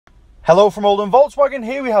Hello from Oldham Volkswagen.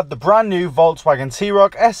 Here we have the brand new Volkswagen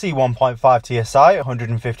T-Roc SE 1.5 TSI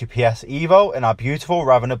 150 PS EVO in our beautiful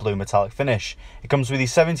Ravenna blue metallic finish. It comes with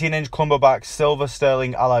these 17-inch Clumberback silver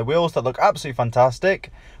sterling alloy wheels that look absolutely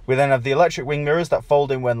fantastic. We then have the electric wing mirrors that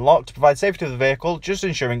fold in when locked to provide safety to the vehicle, just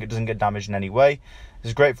ensuring it doesn't get damaged in any way. This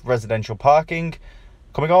is great for residential parking.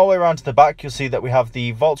 Coming all the way around to the back, you'll see that we have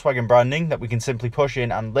the Volkswagen branding that we can simply push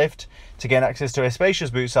in and lift to gain access to a spacious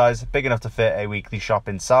boot size big enough to fit a weekly shop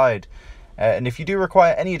inside. And if you do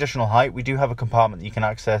require any additional height, we do have a compartment that you can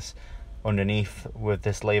access underneath with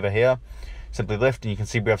this lever here. Simply lift and you can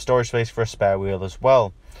see we have storage space for a spare wheel as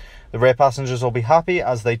well. The rear passengers will be happy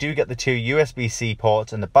as they do get the two USB-C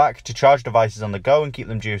ports in the back to charge devices on the go and keep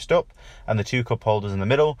them juiced up, and the two cup holders in the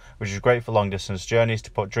middle, which is great for long distance journeys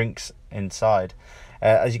to put drinks inside.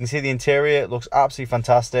 As you can see, the interior looks absolutely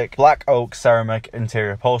fantastic. Black oak ceramic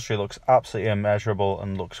interior upholstery looks absolutely immeasurable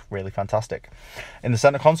and looks really fantastic. In the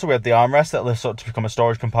center console, we have the armrest that lifts up to become a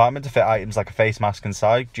storage compartment to fit items like a face mask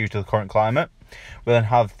inside due to the current climate. We then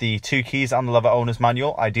have the two keys and the leather owner's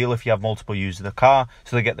manual, ideal if you have multiple users of the car,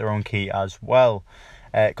 so they get their own key as well.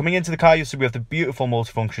 Coming into the car, you'll see we have the beautiful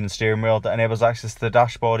multifunction steering wheel that enables access to the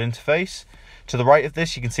dashboard interface. To the right of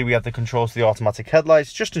this, you can see we have the controls to the automatic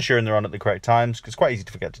headlights, just ensuring they're on at the correct times, because it's quite easy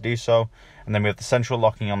to forget to do so. And then we have the central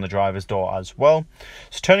locking on the driver's door as well.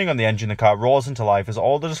 So turning on the engine, the car roars into life as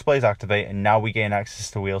all the displays activate, and now we gain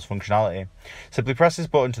access to wheels functionality. Simply press this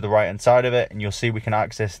button to the right hand side of it, and you'll see we can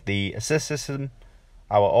access the assist system,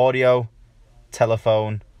 our audio,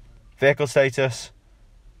 telephone, vehicle status,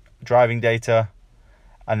 driving data,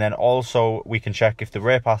 and then also we can check if the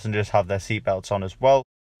rear passengers have their seatbelts on as well.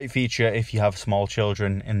 Feature if you have small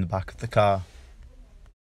children in the back of the car.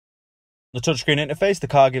 The touchscreen interface, the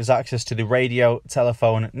car gives access to the radio,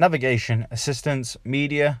 telephone, navigation, assistance,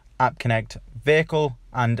 media, app connect, vehicle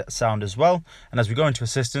and sound as well. And as we go into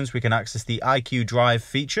assistance, we can access the IQ Drive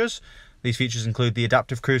features. These features include the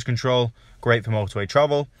adaptive cruise control, great for motorway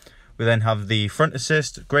travel. We then have the front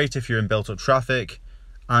assist, great if you're in built up traffic,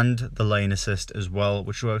 and the lane assist as well,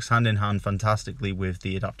 which works hand in hand fantastically with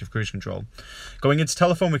the adaptive cruise control. Going into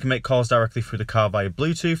telephone, we can make calls directly through the car via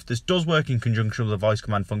Bluetooth. This does work in conjunction with the voice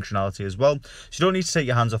command functionality as well, so you don't need to take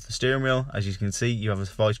your hands off the steering wheel. As you can see, you have a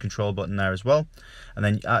voice control button there as well. And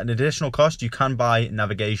then at an additional cost, you can buy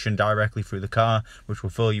navigation directly through the car, which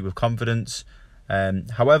will fill you with confidence.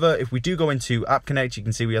 However, if we do go into App Connect, you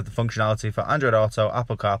can see we have the functionality for Android Auto,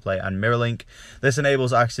 Apple CarPlay and MirrorLink. This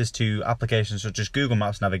enables access to applications such as Google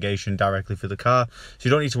Maps navigation directly through the car, so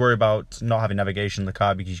you don't need to worry about not having navigation in the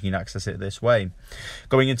car because you can access it this way.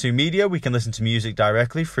 Going into media, we can listen to music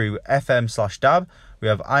directly through FM/DAB. We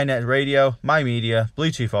have iNet radio, My Media,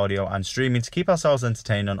 Bluetooth audio and streaming to keep ourselves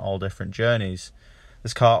entertained on all different journeys.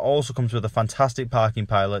 This car also comes with a fantastic parking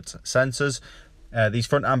pilot sensors. These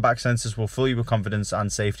front and back sensors will fill you with confidence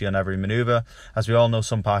and safety on every manoeuvre. As we all know,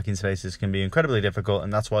 some parking spaces can be incredibly difficult,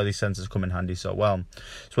 and that's why these sensors come in handy so well.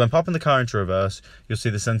 So when popping the car into reverse, you'll see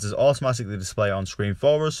the sensors automatically display on screen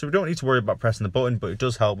for us, so we don't need to worry about pressing the button, but it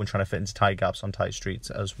does help when trying to fit into tight gaps on tight streets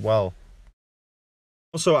as well.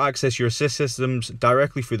 Also access your assist systems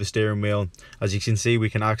directly through the steering wheel. As you can see, we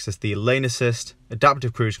can access the lane assist,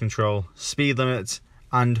 adaptive cruise control, speed limit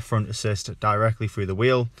and front assist directly through the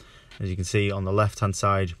wheel. As you can see on the left hand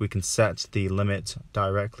side, we can set the limit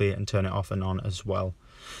directly and turn it off and on as well.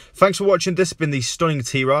 Thanks for watching. This has been the stunning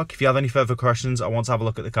T-Roc. If you have any further questions or want to have a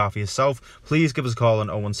look at the car for yourself, please give us a call on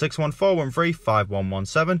 0161 413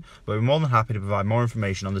 5117. We'll be more than happy to provide more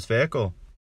information on this vehicle.